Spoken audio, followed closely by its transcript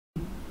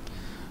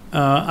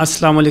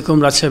আসসালামু আলাইকুম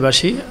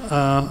রাজশাহীবাসী।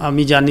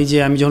 আমি জানি যে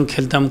আমি যখন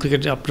খেলতাম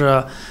ক্রিকেট আপনারা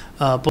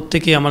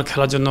প্রত্যেকেই আমার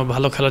খেলার জন্য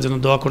ভালো খেলার জন্য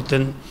দোয়া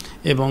করতেন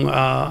এবং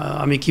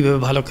আমি কীভাবে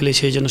ভালো খেলি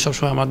সেই জন্য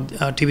সবসময় আমার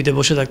টিভিতে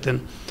বসে থাকতেন।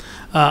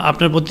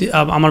 আপনার প্রতি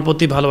আমার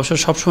প্রতি ভালোবাসা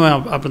সবসময়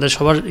আপনাদের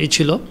সবারই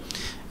ছিল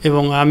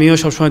এবং আমিও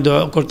সবসময়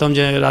দোয়া করতাম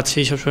যে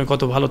রাজশাহী সবসময়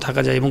কত ভালো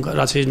থাকা যায় এবং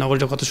রাজশাহী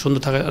নগরীটা কত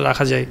সুন্দর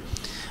রাখা যায়।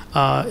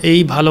 এই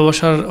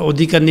ভালোবাসার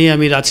অধিকার নিয়ে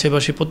আমি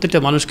রাজশাহীবাসী প্রত্যেকটা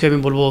মানুষকে আমি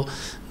বলবো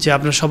যে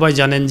আপনারা সবাই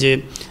জানেন যে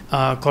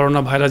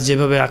করোনা ভাইরাস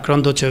যেভাবে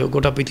আক্রান্ত হচ্ছে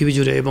গোটা পৃথিবী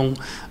জুড়ে এবং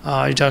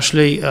এটা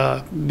আসলেই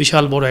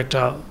বিশাল বড়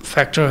একটা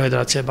ফ্যাক্টর হয়ে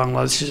দাঁড়াচ্ছে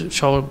বাংলাদেশ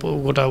সহ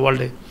গোটা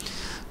ওয়ার্ল্ডে।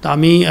 তো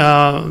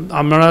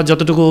আমরা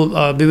যতটুকু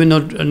বিভিন্ন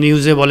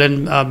নিউজে বলেন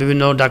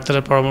বিভিন্ন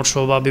ডাক্তারের পরামর্শ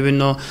বা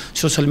বিভিন্ন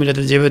সোশ্যাল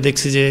মিডিয়াতে যেভাবে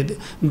দেখছি যে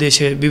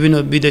দেশে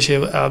বিদেশে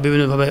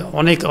বিভিন্নভাবে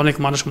অনেক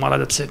মানুষ মারা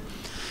যাচ্ছে।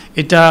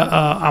 এটা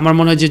আমার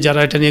মনে হয় যে যারা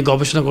এটা নিয়ে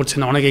গবেষণা করছেন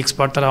অনেক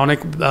এক্সপার্ট তারা অনেক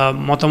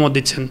মতামত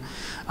দিচ্ছেন।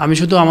 আমি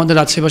শুধু আমাদের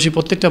রাজশাহীবাসী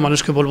প্রত্যেকটা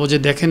মানুষকে বলবো যে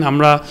দেখেন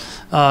আমরা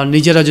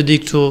নিজেরা যদি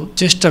একটু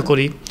চেষ্টা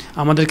করি,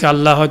 আমাদেরকে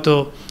আল্লাহ হয়তো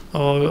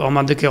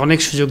আমাদেরকে অনেক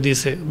সুযোগ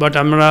দিয়েছে, বাট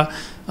আমরা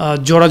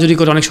জোরাজুরি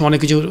করে অনেক সময়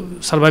অনেক কিছু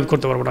সার্ভাইভ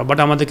করতে পারবো না। বাট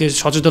আমাদেরকে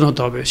সচেতন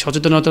হতে হবে।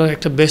 সচেতনতার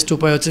একটা বেস্ট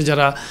উপায় হচ্ছে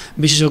যারা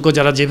বিশেষজ্ঞ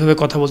যারা যেভাবে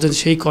কথা বলছেন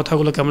সেই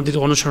কথাগুলোকে আমাদের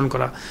অনুসরণ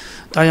করা।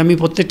 তাই আমি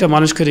প্রত্যেকটা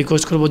মানুষকে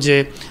রিকোয়েস্ট করব যে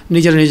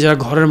নিজেরা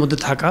ঘরের মধ্যে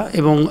থাকা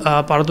এবং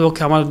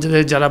পারতপক্ষে আমাদের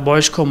যারা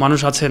বয়স্ক মানুষ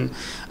আছেন,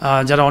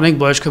 যারা অনেক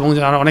বয়স্ক এবং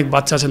যারা অনেক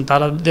বাচ্চা আছেন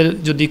তাদের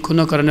যদি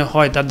কোনো কারণে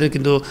হয় তাদের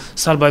কিন্তু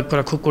সার্ভাইভ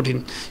করা খুব কঠিন।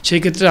 সেই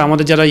ক্ষেত্রে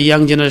আমাদের যারা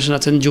ইয়াং জেনারেশন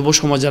আছেন, যুব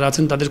সমাজ যারা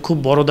আছেন তাদের খুব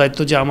বড় দায়িত্ব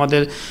যে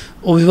আমাদের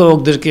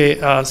অভিভাবকদেরকে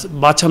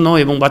বাঁচানো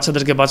এবং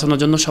বাচ্চাদেরকে বাঁচানোর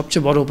জন্য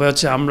সবচেয়ে বড় উপায়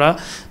হচ্ছে আমরা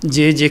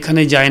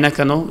যেখানে যাই না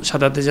কেন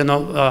সাথে যেন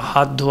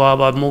হাত ধোয়া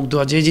বা মুখ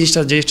ধোয়া যে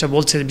জিনিসটা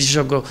বলছে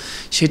বিশেষজ্ঞ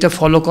সেটা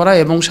ফলো করা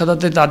এবং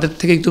সাথে তাদের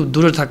থেকে একটু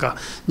দূরে থাকা,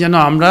 যেন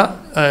আমরা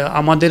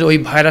আমাদের ওই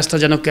ভাইরাসটা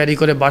যেন ক্যারি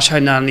করে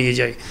বাসায় না নিয়ে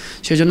যাই।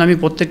 সেই জন্য আমি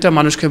প্রত্যেকটা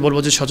মানুষকে বলবো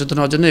যে সচেতন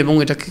হওয়ার জন্য এবং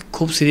এটাকে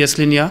খুব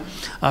সিরিয়াসলি নেওয়া।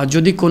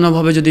 যদি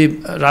কোনোভাবে যদি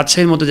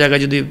রাজশাহীর মতো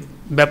জায়গায় যদি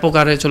ব্যাপক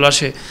আকারে চলে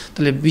আসে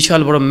তাহলে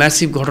বিশাল বড়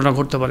ম্যাসিভ ঘটনা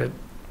ঘটতে পারে।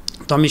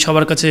 তো আমি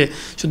সবার কাছে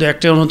শুধু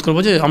একটাই অনুরোধ করবো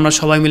যে আমরা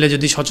সবাই মিলে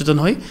যদি সচেতন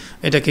হই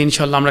এটাকে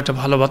ইনশাল্লাহ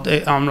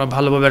আমরা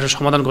ভালোভাবে একটা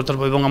সমাধান করতে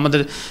পারবো এবং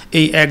আমাদের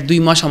এই 1-2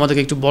 মাস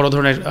আমাদেরকে একটু বড়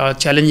ধরনের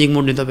চ্যালেঞ্জিং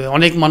মোড নিতে হবে।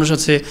 অনেক মানুষ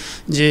আছে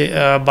যে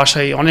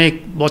বাসায় অনেক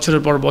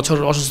বছরের পর বছর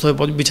অসুস্থ হয়ে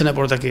বিছানায়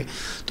পড়ে থাকে।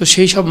 তো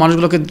সেই সব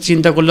মানুষগুলোকে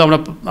চিন্তা করলে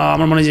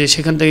আমার মনে হয় যে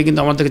সেখান থেকে কিন্তু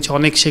আমাদের কাছে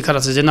অনেক শেখার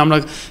আছে যে আমরা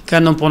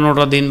কেন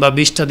 15টা দিন বা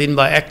 20টা দিন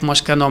বা 1 মাস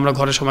কেন আমরা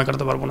ঘরে সময়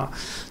কাটাতে পারবো না।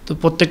 তো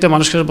প্রত্যেকটা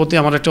মানুষের প্রতি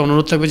আমার একটা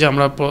অনুরোধ থাকবে যে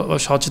আমরা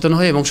সচেতন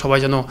হই এবং সবাই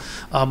যেন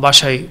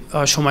বাসায়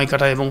সময়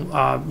কাটায় এবং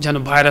যেন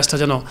ভাইরাসটা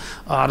যেন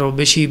আরও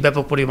বেশি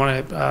ব্যাপক পরিমাণে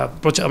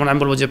আমি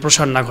বলবো যে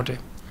প্রসার না ঘটে।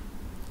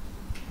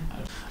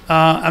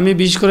 আমি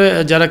বিশেষ করে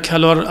যারা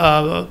খেলোয়াড়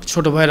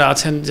ছোটো ভাইরা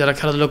আছেন যারা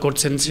খেলাধুলা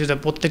করছেন সেটা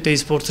প্রত্যেকটা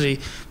স্পোর্টসেরই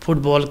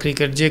ফুটবল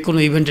ক্রিকেট যে কোনো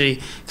ইভেন্টেরই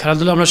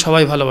খেলাধুলা আমরা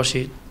সবাই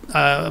ভালোবাসি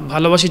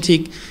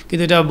ঠিক,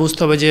 কিন্তু এটা বুঝতে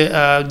হবে যে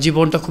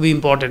জীবনটা খুবই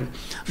ইম্পর্টেন্ট।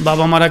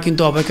 বাবা মারা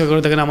কিন্তু অপেক্ষা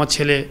করে থাকেন আমার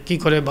ছেলে কী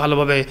করে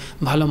ভালোভাবে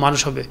ভালো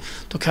মানুষ হবে।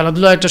 তো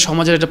খেলাধুলা একটা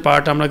সমাজের একটা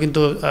পার্ট, আমরা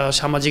কিন্তু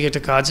সামাজিক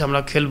একটা কাজ আমরা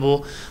খেলবো।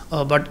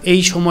 বাট এই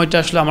সময়টা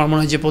আসলে আমার মনে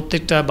হয় যে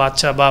প্রত্যেকটা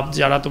বাচ্চা বা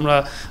যারা তোমরা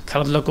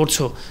খেলাধুলা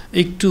করছো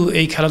একটু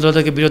এই খেলাধুলা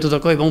থেকে বিরত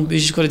থাকো এবং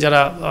বিশেষ করে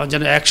যারা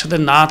যেন একসাথে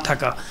না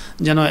থাকা,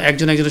 যেন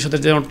একজনের সাথে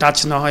যেন টাচ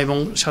না হয় এবং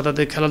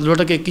সাথে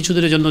খেলাধুলাটাকে কিছু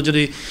দিনের জন্য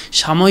যদি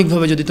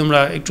সাময়িকভাবে যদি তোমরা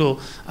একটু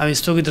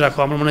স্থগিত রাখো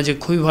আমার মনে হয় যে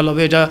খুবই ভালো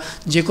হবে। এটা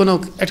যে কোনো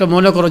একটা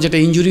মনে করো যেটা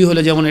ইনজুরি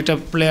হলে যেমন একটা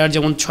প্লেয়ার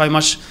যেমন 6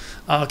 মাস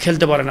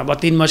খেলতে পারে না বা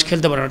 3 মাস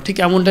খেলতে পারে না, ঠিক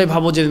এমনটাই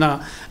ভাবো যে না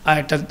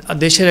একটা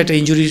দেশের একটা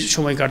ইনজুরির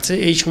সময় কাটছে,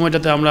 এই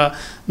সময়টাতে আমরা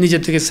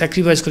নিজের থেকে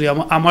স্যাক্রিফাইস করি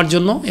আমার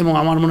জন্য এবং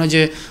আমার মনে হয়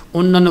যে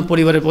অন্যান্য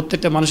পরিবারের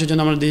প্রত্যেকটা মানুষের জন্য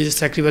আমরা নিজে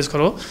স্যাক্রিফাইস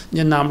করো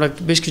যে না আমরা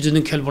বেশ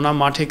কিছুদিন খেলবো না,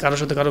 মাঠে কারোর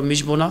সাথে কারো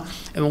মিশবো না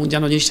এবং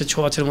যেন জিনিসটা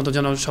ছোঁয়াচের মতো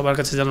যেন সবার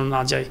কাছে যেন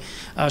না যায়।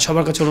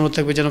 সবার কাছে অনুরোধ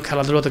থাকবে যেন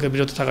খেলাধুলা থেকে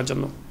বিরত থাকার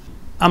জন্য।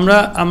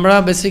 আমরা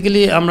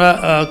বেসিক্যালি আমরা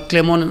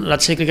Clemon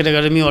Rajshahi cricket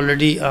academy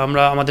already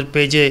আমরা আমাদের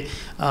পেজে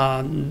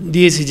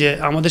দিয়েছি যে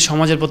আমাদের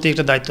সমাজের প্রতি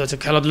একটা দায়িত্ব আছে।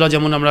 খেলাধুলা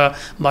যেমন আমরা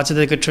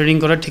বাচ্চাদেরকে ট্রেনিং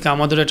করা, ঠিক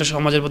আমাদেরও একটা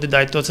সমাজের প্রতি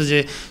দায়িত্ব আছে যে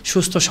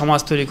সুস্থ সমাজ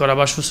তৈরি করা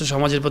বা সুস্থ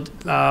সমাজের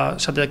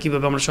সাথে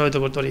কীভাবে আমরা সহায়তা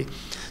করতে পারি।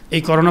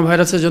 এই করোনা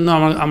ভাইরাসের জন্য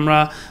আমরা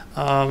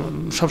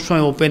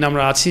সবসময় ওপেন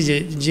আমরা আছি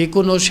যে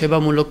কোনো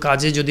সেবামূলক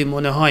কাজে যদি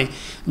মনে হয়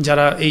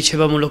যারা এই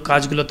সেবামূলক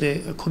কাজগুলোতে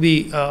খুবই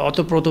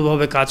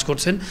অতপ্রতভাবে কাজ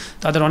করছেন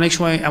তাদের অনেক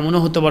সময় এমনও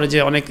হতে পারে যে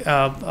অনেক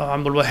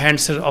আমি বলবো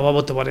হ্যান্ডসের অভাব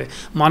হতে পারে,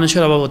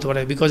 মানুষের অভাব হতে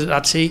পারে, বিকজ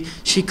রাজশাহী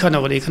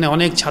শিক্ষানগরী এখানে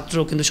অনেক ছাত্র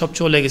কিন্তু সব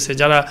চলে গেছে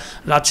যারা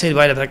রাজশাহীর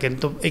বাইরে থাকেন।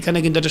 তো এখানে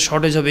কিন্তু একটা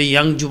শর্টেজ হবে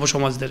ইয়াং যুব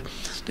সমাজদের।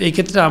 তো এই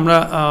ক্ষেত্রে আমরা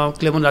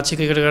ক্লেমন রাজশাহী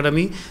ক্রিকেট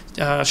একাডেমি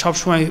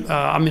সবসময়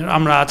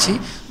আমরা আছি।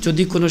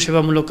 যদি কোনো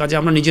সেবামূলক কাজে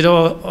আমরা নিজেরাও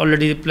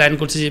অলরেডি প্ল্যান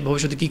করছি যে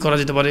ভবিষ্যতে কী করা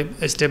যেতে পারে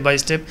স্টেপ বাই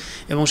স্টেপ,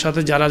 এবং সাথে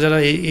যারা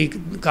এই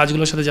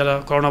কাজগুলোর সাথে যারা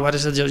করোনা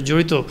ভাইরাসের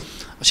জড়িত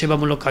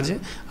সেবামূলক কাজে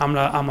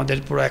আমরা আমাদের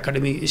পুরো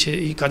একাডেমি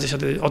এই কাজের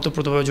সাথে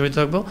অতপ্রতভাবে জড়িত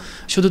থাকবো।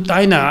 শুধু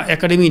তাই না,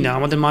 একাডেমি না,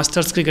 আমাদের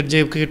মাস্টার্স ক্রিকেট যে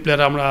ক্রিকেট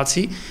প্লেয়ার আমরা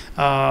আছি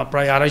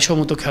প্রায় 250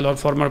 সমস্ত খেলোয়াড়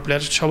ফর্মার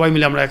প্লেয়ার সবাই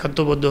মিলে আমরা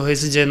একাত্মবদ্ধ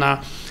হয়েছি যে না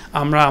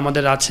আমরা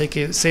আমাদের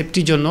রাজশাহীকে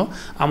সেফটির জন্য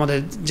আমাদের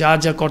যা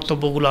যা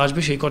কর্তব্যগুলো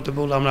আসবে সেই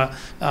কর্তব্যগুলো আমরা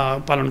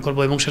পালন করব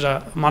এবং সেটা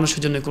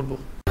মানুষের জন্য করব।